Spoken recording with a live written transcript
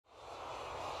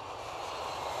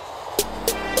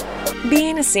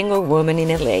Being a single woman in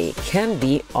LA can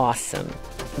be awesome.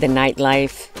 The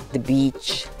nightlife, the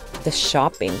beach, the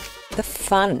shopping, the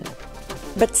fun.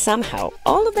 But somehow,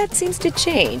 all of that seems to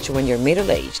change when you're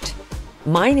middle-aged.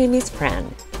 My name is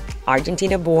Fran,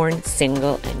 Argentina-born,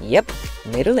 single, and yep,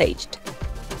 middle-aged.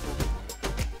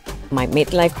 My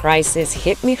midlife crisis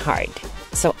hit me hard,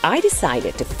 so I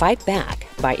decided to fight back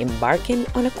by embarking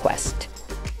on a quest.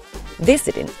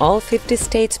 Visiting all 50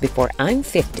 states before I'm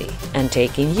 50 and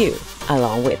taking you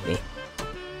along with me.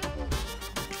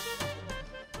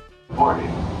 Morning.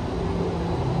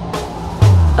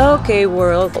 Okay,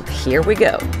 world, here we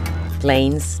go.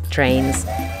 Planes, trains,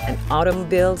 and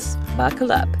automobiles,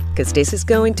 buckle up, because this is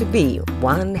going to be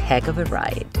one heck of a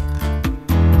ride.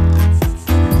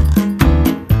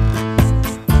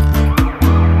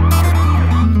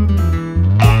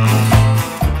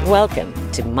 Welcome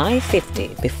to my 50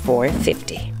 before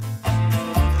 50.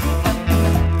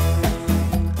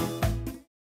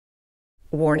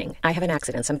 Warning, I have an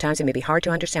accent. Sometimes it may be hard to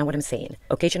understand what I'm saying.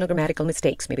 Occasional grammatical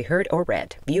mistakes may be heard or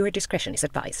read. Viewer discretion is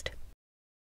advised.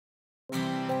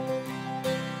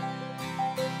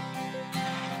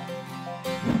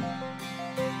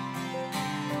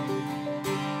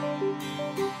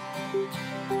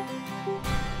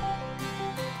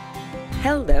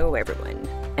 Hello everyone,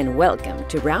 and welcome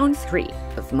to round 3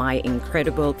 of my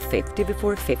incredible 50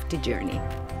 before 50 journey.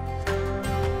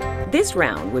 This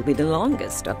round will be the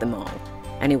longest of them all,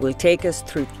 and it will take us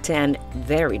through 10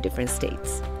 very different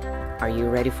states. Are you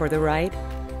ready for the ride?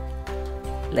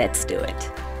 Let's do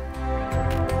it.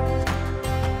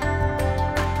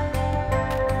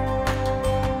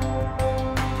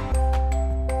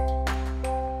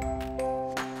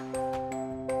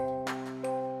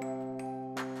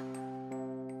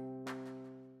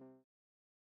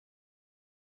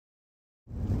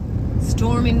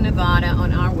 Storm in Nevada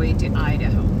on our way to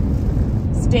Idaho.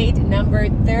 State number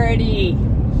 30.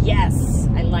 Yes,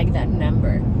 I like that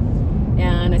number.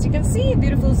 And as you can see, a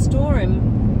beautiful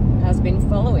storm has been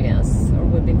following us, or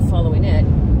we've been following it.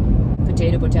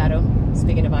 Potato, potato.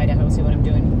 Speaking of Idaho, see what I'm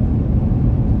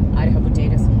doing? Idaho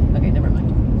potatoes. Okay, never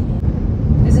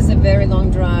mind. This is a very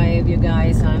long drive, you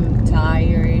guys. I'm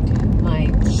tired.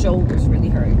 My shoulders really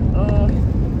hurt. Oh,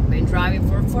 been driving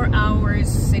for 4 hours,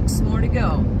 6 more to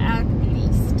go, at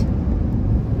least.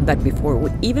 But before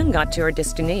we even got to our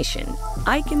destination,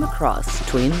 I came across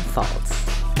Twin Falls.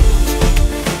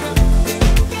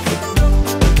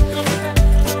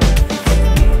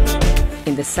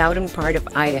 In the southern part of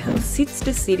Idaho sits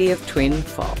the city of Twin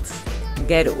Falls,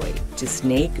 getaway to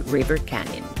Snake River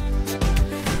Canyon.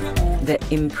 The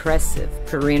impressive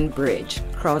Korean bridge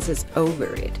crosses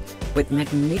over it with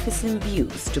magnificent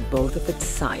views to both of its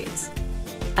sides.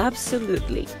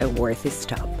 Absolutely a worthy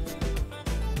stop.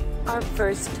 Our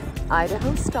first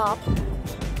Idaho stop,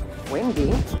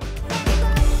 windy.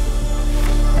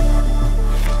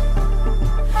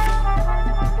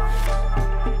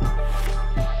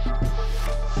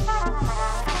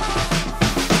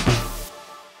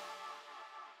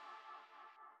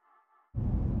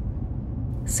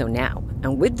 So now,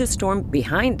 and with the storm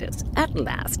behind us, at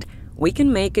last, we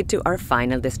can make it to our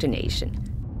final destination,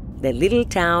 the little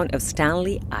town of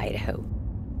Stanley, Idaho.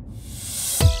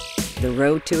 The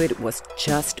road to it was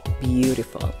just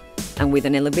beautiful, and with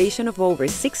an elevation of over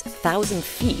 6,000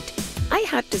 feet, I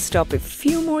had to stop a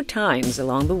few more times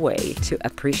along the way to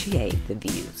appreciate the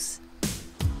views.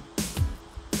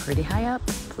 Pretty high up,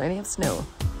 plenty of snow.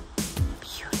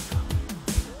 Beautiful.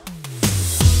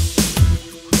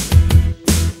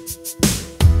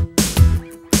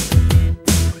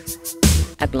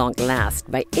 At long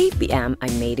last, by 8 p.m., I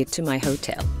made it to my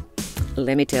hotel.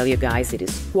 Let me tell you guys, it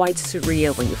is quite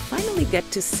surreal when you finally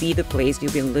get to see the place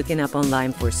you've been looking up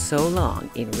online for so long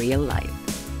in real life.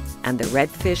 And the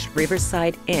Redfish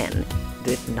Riverside Inn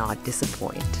did not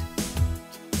disappoint.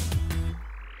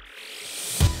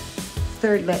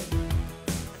 Third leg,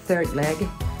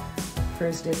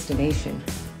 first destination.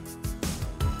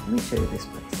 Let me show you this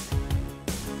place.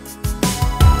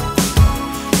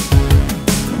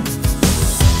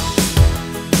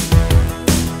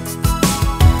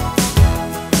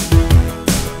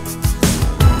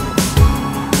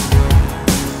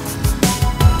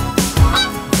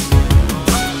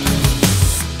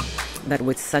 But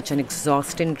with such an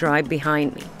exhausting drive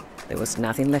behind me, there was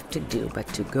nothing left to do but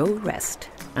to go rest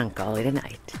and call it a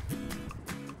night.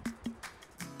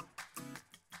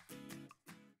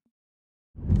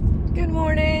 Good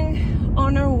morning.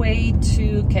 On our way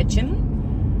to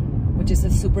Ketchum, which is a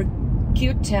super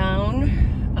cute town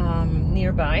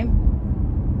nearby.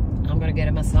 I'm gonna get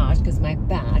a massage because my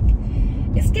back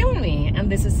It's killing me, and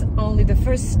this is only the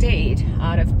first state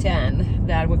out of 10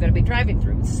 that we're going to be driving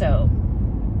through, so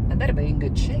I better be in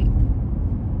good shape.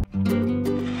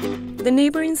 The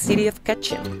neighboring city of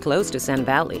Ketchum, close to Sun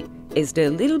Valley, is the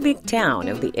little big town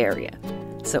of the area.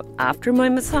 So after my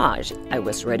massage, I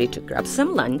was ready to grab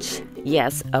some lunch.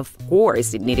 Yes, of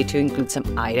course, it needed to include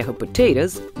some Idaho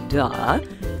potatoes, duh,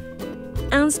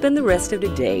 and spend the rest of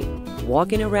the day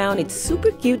walking around its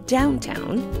super cute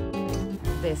downtown.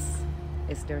 This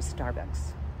is their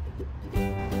Starbucks.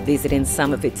 Visiting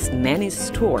some of its many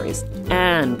stores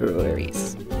and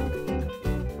breweries.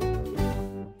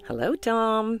 Hello,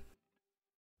 Tom.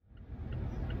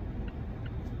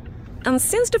 And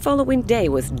since the following day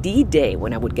was the day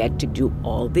when I would get to do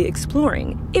all the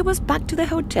exploring, it was back to the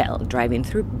hotel, driving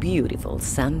through beautiful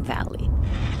Sun Valley.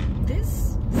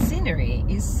 This scenery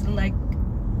is like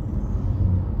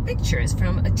pictures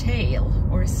from a tale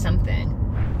or something.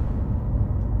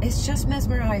 It's just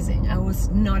mesmerizing. I was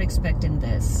not expecting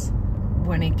this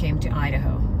when it came to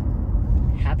Idaho.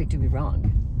 Happy to be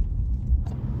wrong.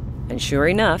 And sure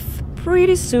enough,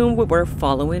 pretty soon we were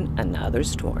following another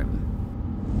storm.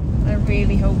 I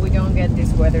really hope we don't get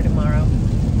this weather tomorrow.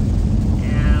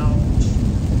 Ouch.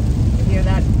 You hear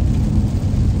that?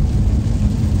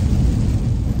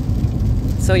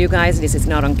 So you guys, this is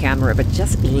not on camera, but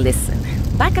just listen.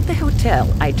 Back at the hotel,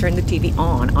 I turned the TV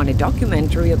on a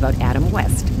documentary about Adam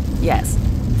West. Yes,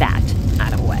 that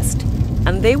Adam West.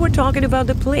 And they were talking about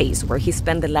the place where he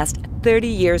spent the last 30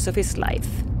 years of his life.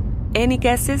 Any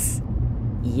guesses?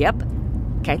 Yep.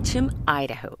 Ketchum,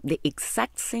 Idaho, the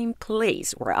exact same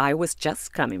place where I was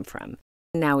just coming from.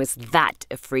 Now, is that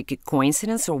a freaky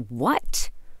coincidence or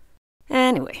what?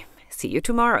 Anyway, see you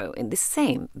tomorrow in the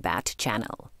same bat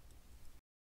channel.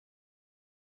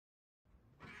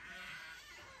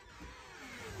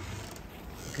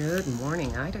 Good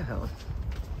morning, Idaho.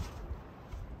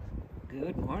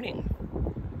 Good morning.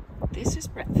 This is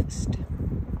breakfast.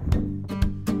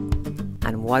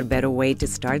 And what better way to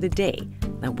start the day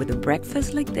than with a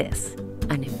breakfast like this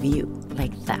and a view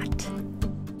like that.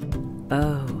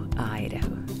 Oh, Idaho.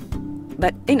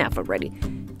 But enough already.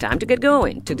 Time to get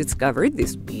going to discover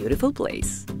this beautiful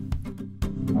place.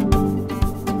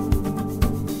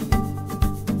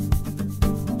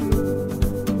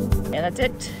 And that's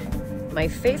it. My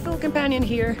faithful companion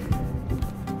here,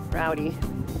 Rowdy,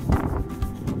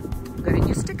 got a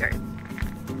new sticker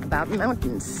about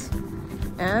mountains.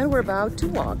 And we're about to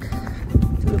walk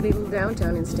to the little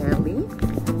downtown in Stanley.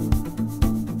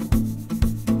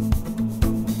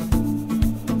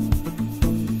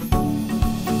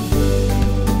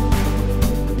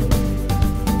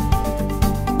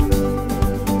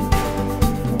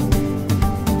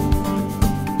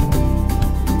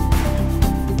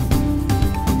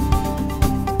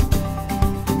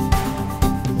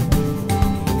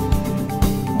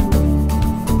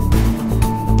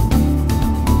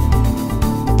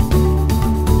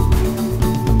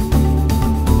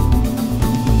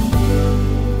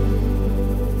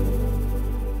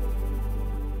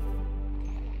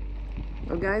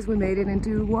 Well, guys, we made it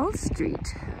into Wall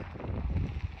Street.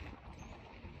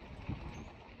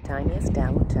 Tiniest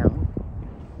downtown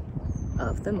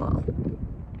of them all.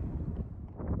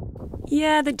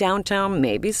 Yeah, the downtown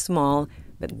may be small,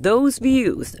 but those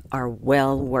views are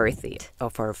well worth it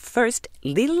of our first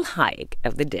little hike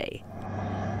of the day.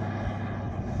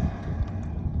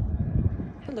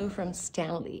 Hello from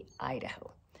Stanley,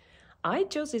 Idaho. I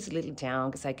chose this little town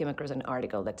because I came across an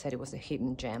article that said it was a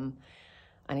hidden gem.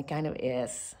 And it kind of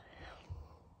is.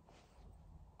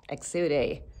 Exhibit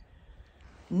A.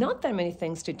 Not that many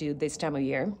things to do this time of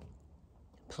year.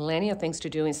 Plenty of things to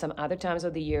do in some other times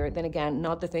of the year. Then again,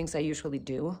 not the things I usually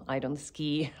do. I don't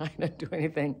ski. I don't do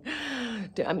anything.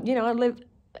 You know, I live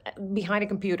behind a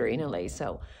computer in LA.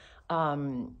 So,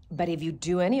 but if you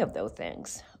do any of those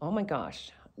things, oh my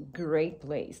gosh, great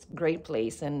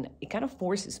place. And it kind of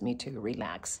forces me to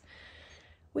relax,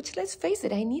 which, let's face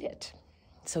it, I need it.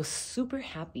 So super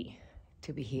happy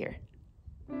to be here.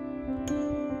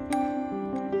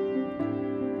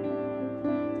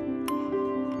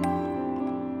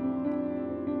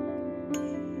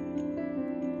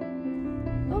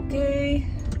 Okay,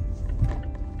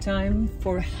 time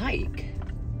for hike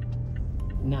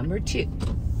number 2.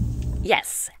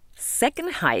 Yes,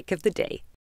 second hike of the day.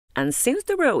 And since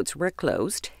the roads were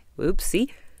closed, oopsie,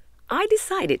 I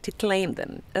decided to claim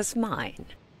them as mine.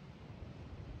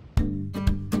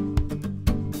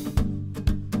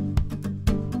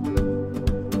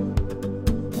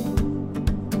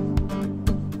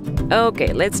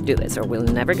 Okay, let's do this or we'll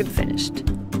never get finished.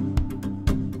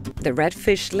 The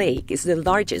Redfish Lake is the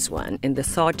largest one in the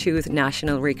Sawtooth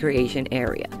National Recreation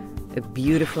Area. a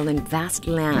beautiful and vast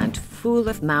land full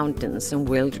of mountains and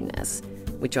wilderness,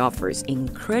 which offers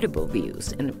incredible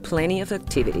views and plenty of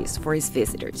activities for its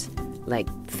visitors, like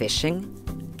fishing,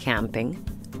 camping,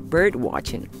 bird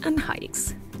watching, and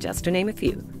hikes, just to name a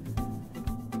few.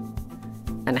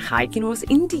 And hiking was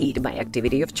indeed my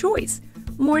activity of choice,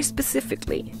 more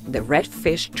specifically the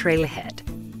Redfish Trailhead,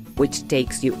 which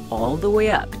takes you all the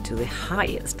way up to the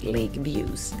highest lake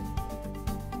views.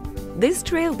 This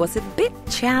trail was a bit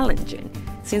challenging,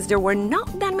 since there were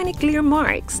not that many clear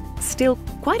marks, still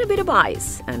quite a bit of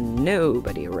ice, and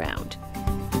nobody around.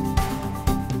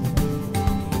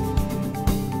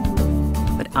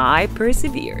 But I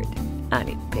persevered, and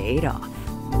it paid off.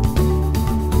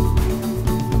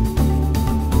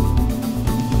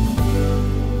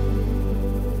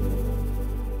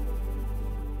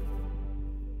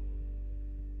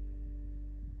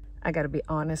 I gotta be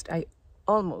honest, I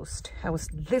was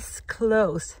this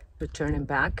close to turning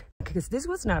back, because this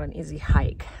was not an easy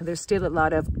hike. There's still a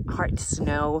lot of hard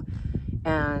snow,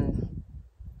 and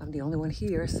I'm the only one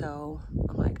here, so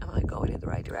I'm like, am I going in the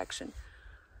right direction?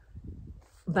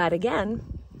 But again,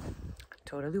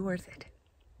 totally worth it.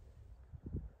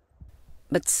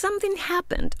 But something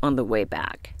happened on the way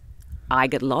back. I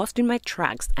got lost in my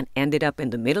tracks and ended up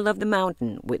in the middle of the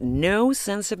mountain with no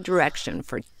sense of direction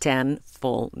for 10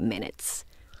 full minutes.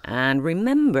 And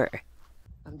remember,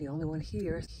 I'm the only one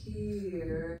here.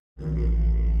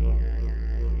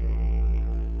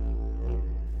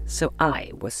 So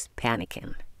I was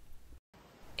panicking.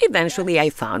 Eventually, I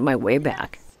found my way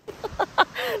back.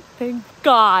 Thank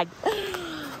God.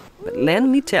 But let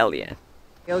me tell you.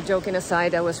 All joking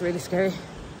aside, that was really scary.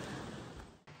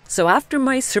 So after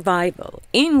my survival,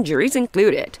 injuries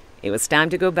included, it was time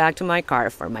to go back to my car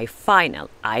for my final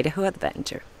Idaho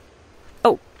adventure.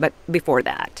 Oh, but before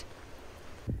that.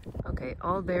 Okay,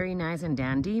 all very nice and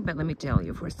dandy, but let me tell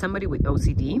you, for somebody with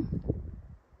OCD,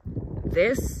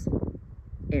 this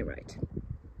ain't right.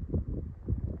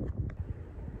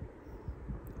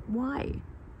 Why?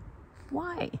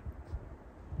 Why?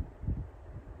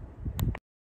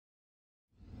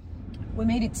 We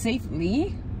made it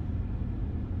safely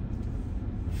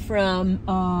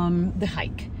from the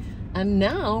hike, and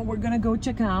now we're gonna go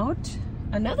check out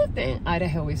another thing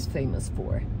Idaho is famous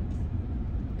for: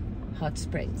 hot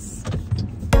springs.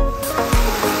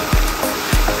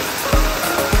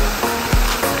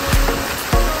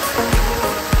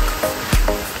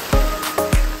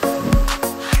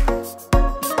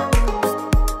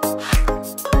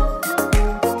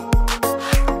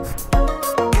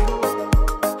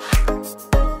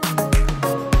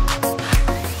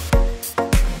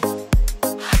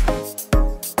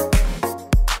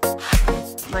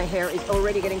 My hair is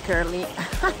already getting curly.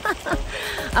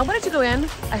 I wanted to go in.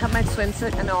 I have my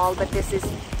swimsuit and all, but this is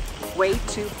way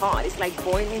too hot. It's like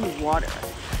boiling water.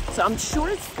 So I'm sure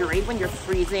it's great when you're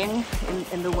freezing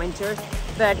in the winter.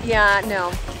 But yeah,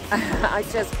 no. I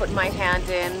just put my hand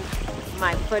in,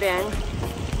 my foot in,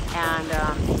 and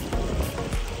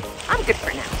I'm good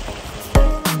for now.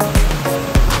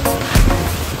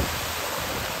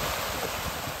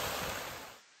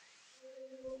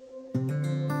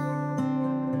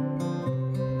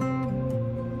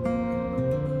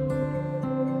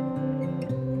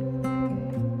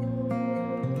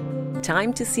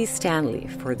 Time to see Stanley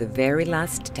for the very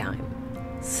last time.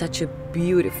 Such a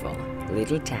beautiful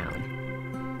little town.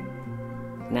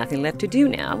 Nothing left to do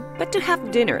now but to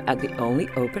have dinner at the only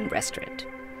open restaurant.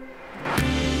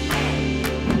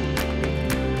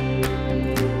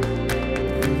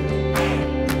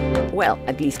 Well,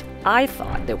 at least I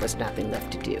thought there was nothing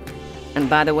left to do. And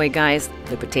by the way, guys,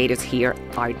 the potatoes here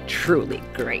are truly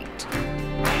great.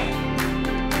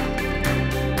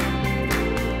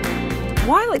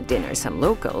 While at dinner, some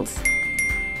locals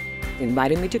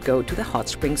invited me to go to the hot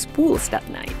springs pools that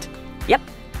night. Yep,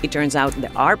 it turns out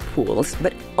there are pools,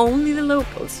 but only the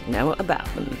locals know about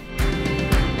them.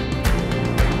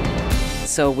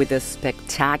 So with a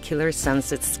spectacular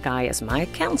sunset sky as my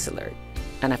counselor,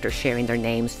 and after sharing their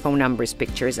names, phone numbers,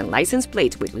 pictures, and license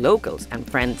plates with locals and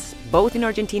friends, both in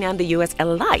Argentina and the US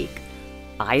alike,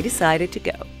 I decided to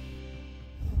go.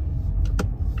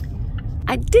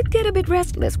 I did get a bit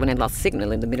restless when I lost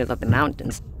signal in the middle of the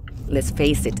mountains. Let's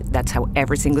face it, that's how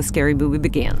every single scary movie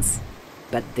begins.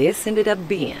 But this ended up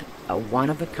being a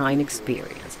one-of-a-kind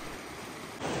experience.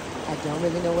 I don't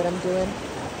really know what I'm doing,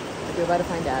 but you're about to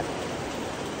find out.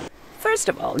 First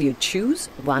of all, you choose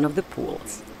one of the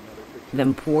pools.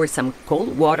 Then pour some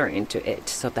cold water into it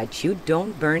so that you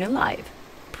don't burn alive.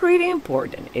 Pretty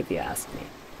important, if you ask me.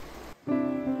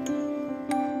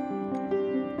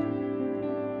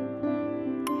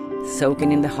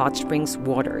 Soaking in the hot springs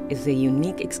water is a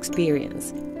unique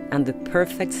experience and the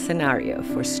perfect scenario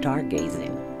for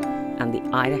stargazing. And the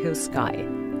Idaho sky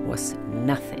was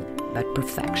nothing but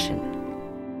perfection.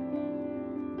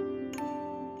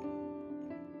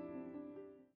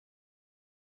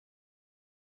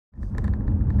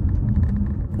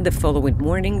 The following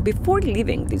morning, before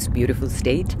leaving this beautiful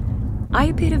state,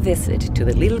 I paid a visit to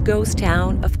the little ghost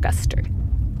town of Custer.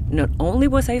 Not only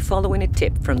was I following a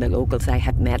tip from the locals I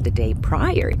had met the day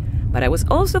prior, but I was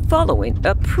also following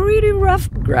a pretty rough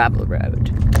gravel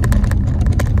road.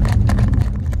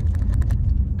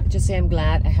 Just say I'm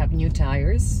glad I have new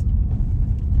tires.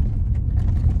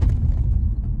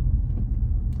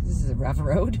 This is a rough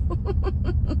road.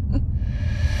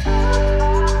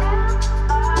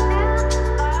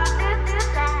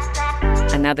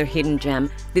 Another hidden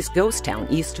gem, this ghost town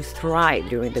used to thrive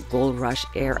during the gold rush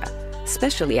era,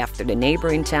 especially after the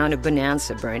neighboring town of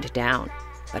Bonanza burned down.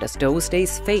 But as those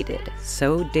days faded,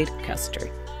 so did Custer.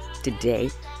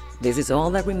 Today, this is all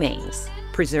that remains,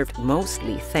 preserved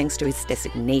mostly thanks to its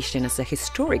designation as a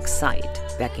historic site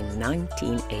back in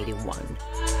 1981.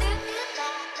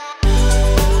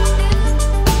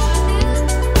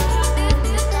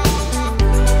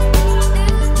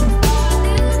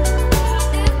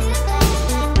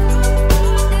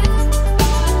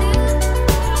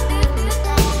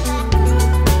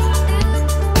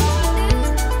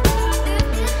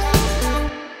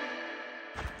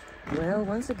 Well,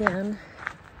 once again,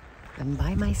 I'm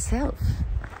by myself,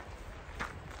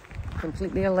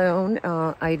 completely alone.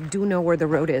 I do know where the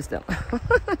road is though.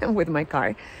 I'm with my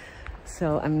car,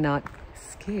 so I'm not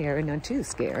scared, not too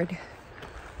scared,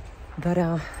 but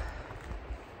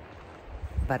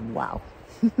wow.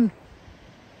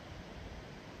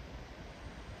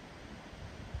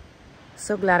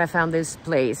 So glad I found this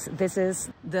place. This is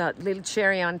the little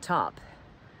cherry on top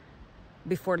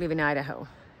before leaving Idaho.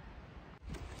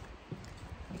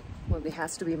 Well, it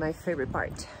has to be my favorite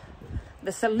part.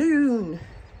 The saloon,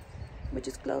 which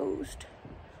is closed.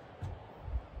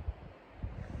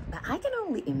 But I can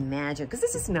only imagine, because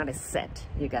this is not a set,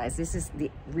 you guys. This is the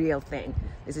real thing.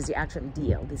 This is the actual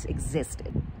deal. This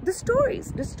existed. The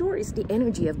stories, the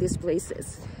energy of these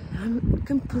places. I'm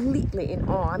completely in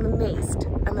awe. I'm amazed.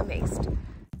 I'm amazed.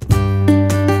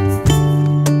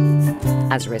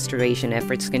 As restoration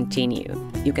efforts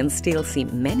continue, you can still see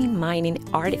many mining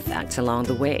artifacts along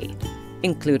the way,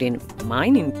 including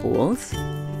mining pools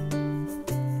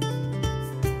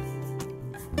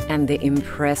and the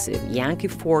impressive Yankee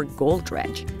Fork gold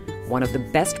dredge, one of the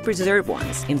best preserved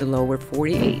ones in the lower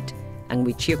 48, and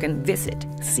which you can visit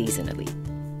seasonally.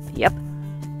 Yep,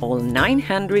 all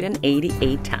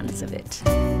 988 tons of it.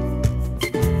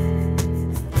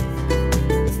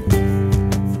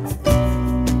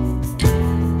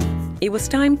 It was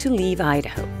time to leave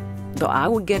Idaho, though I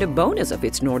would get a bonus of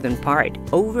its northern part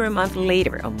over a month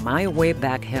later on my way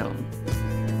back home.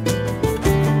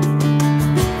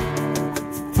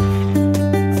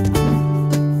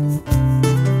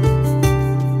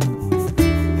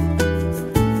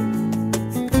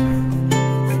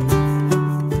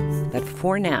 But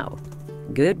for now,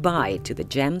 goodbye to the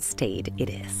gem state it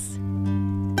is.